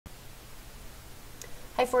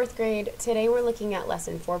Hi, fourth grade. Today we're looking at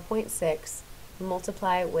lesson 4.6,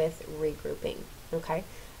 multiply with regrouping, okay?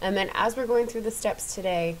 And as we're going through the steps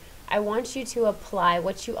today, I want you to apply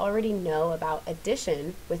what you already know about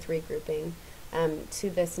addition with regrouping to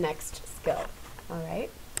this next skill, all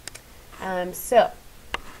right? So,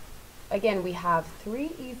 again, we have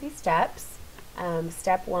 3 easy steps.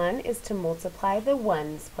 Step 1 is to multiply the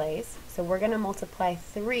ones place. So we're going to multiply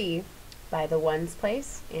 3 by the ones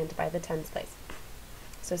place and by the tens place.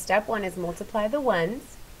 So step 1 is multiply the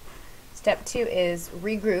ones. Step 2 is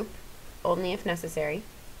regroup, only if necessary.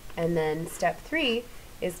 And then step 3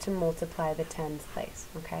 is to multiply the tens place,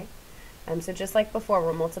 okay? So just like before,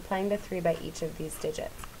 we're multiplying the 3 by each of these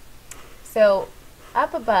digits. So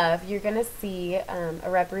up above, you're going to see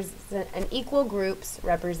an equal groups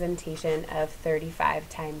representation of 35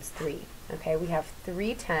 times 3. Okay, we have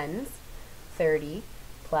 3 tens, 30,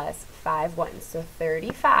 plus 5 ones, so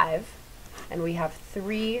 35, and we have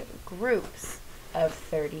 3 groups of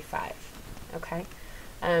 35. Okay,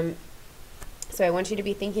 so I want you to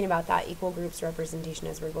be thinking about that equal groups representation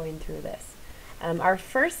as we're going through this. Our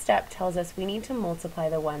first step tells us we need to multiply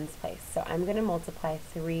the ones place, so I'm going to multiply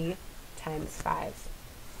 3 times 5.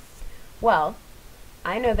 Well,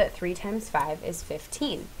 I know that 3 times 5 is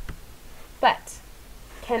 15, but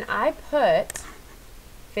can I put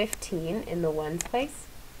 15 in the ones place?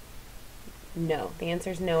 No, the answer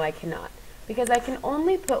is no, I cannot, because I can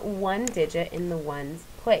only put 1 digit in the ones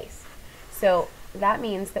place. So that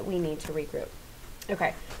means that we need to regroup.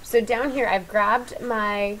 Okay, so down here I've grabbed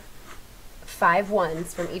my 5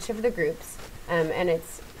 ones from each of the groups, and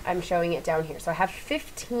I'm showing it down here. So I have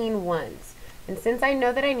 15 ones. And since I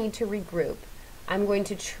know that I need to regroup, I'm going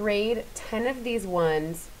to trade 10 of these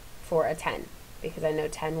ones for a 10, because I know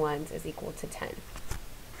 10 ones is equal to 10.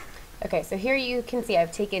 Okay, so here you can see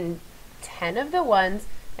I've taken 10 of the ones,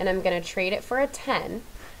 and I'm going to trade it for a 10,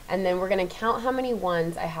 and then we're going to count how many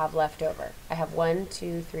ones I have left over. I have 1,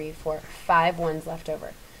 2, 3, 4, 5 ones left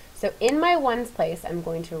over. So in my ones place, I'm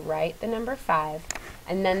going to write the number 5,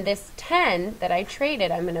 and then this 10 that I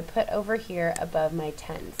traded, I'm going to put over here above my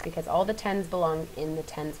tens, because all the tens belong in the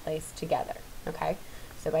tens place together, okay?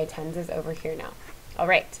 So my tens is over here now. All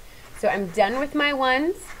right, so I'm done with my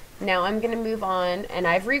ones. Now I'm going to move on, and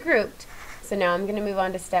I've regrouped, so now I'm going to move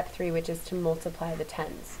on to step 3, which is to multiply the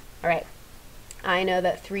tens. All right, I know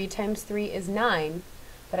that 3 times 3 is 9,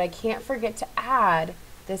 but I can't forget to add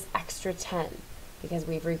this extra 10, because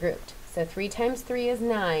we've regrouped. So 3 times 3 is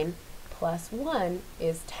 9, plus 1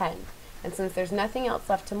 is 10. And since there's nothing else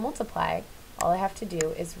left to multiply, all I have to do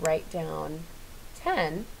is write down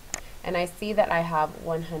 10, and I see that I have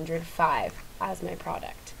 105 as my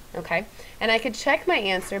product. Okay? And I could check my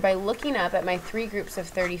answer by looking up at my 3 groups of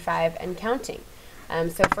 35 and counting.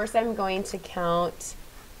 So first I'm going to count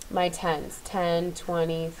my tens, 10,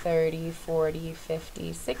 20, 30, 40,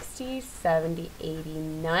 50, 60, 70, 80,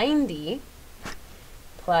 90,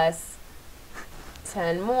 plus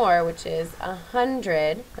 10 more, which is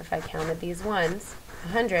 100, if I counted these ones,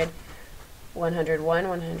 100, 101,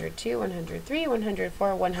 102, 103,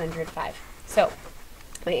 104, 105. So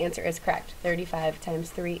my answer is correct. 35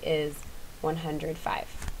 times 3 is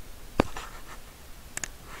 105.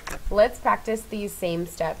 Let's practice these same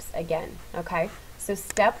steps again, okay? So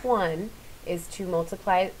step 1 is to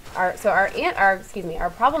multiply our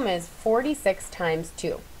problem is 46 times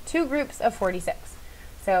 2. 2 groups of 46.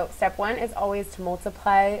 So step 1 is always to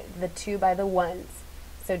multiply the 2 by the ones.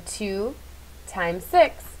 So 2 times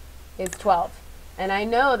 6 is 12. And I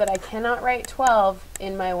know that I cannot write 12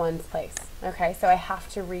 in my ones place. Okay, so I have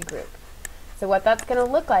to regroup. So what that's going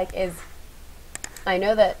to look like is I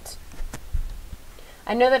know that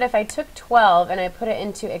if I took 12 and I put it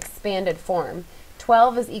into expanded form,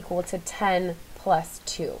 12 is equal to 10 plus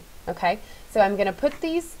 2. Okay, so I'm going to put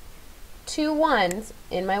these 2 ones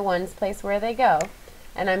in my ones place where they go,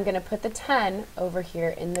 and I'm going to put the 10 over here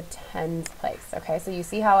in the tens place. Okay, so you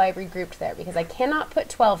see how I regrouped there, because I cannot put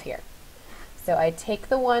 12 here. So I take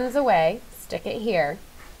the ones away, stick it here,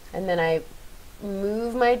 and then I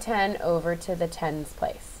move my 10 over to the tens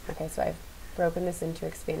place. Okay, so I've broken this into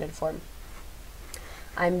expanded form.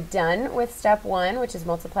 I'm done with step 1, which is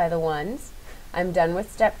multiply the ones. I'm done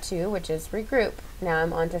with step 2, which is regroup. Now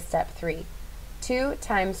I'm on to step 3. 2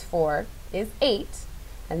 times 4 is 8.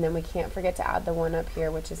 And then we can't forget to add the 1 up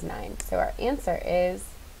here, which is 9. So our answer is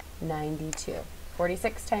 92.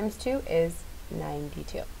 46 times 2 is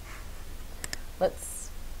 92.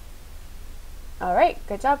 All right,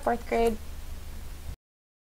 good job, fourth grade.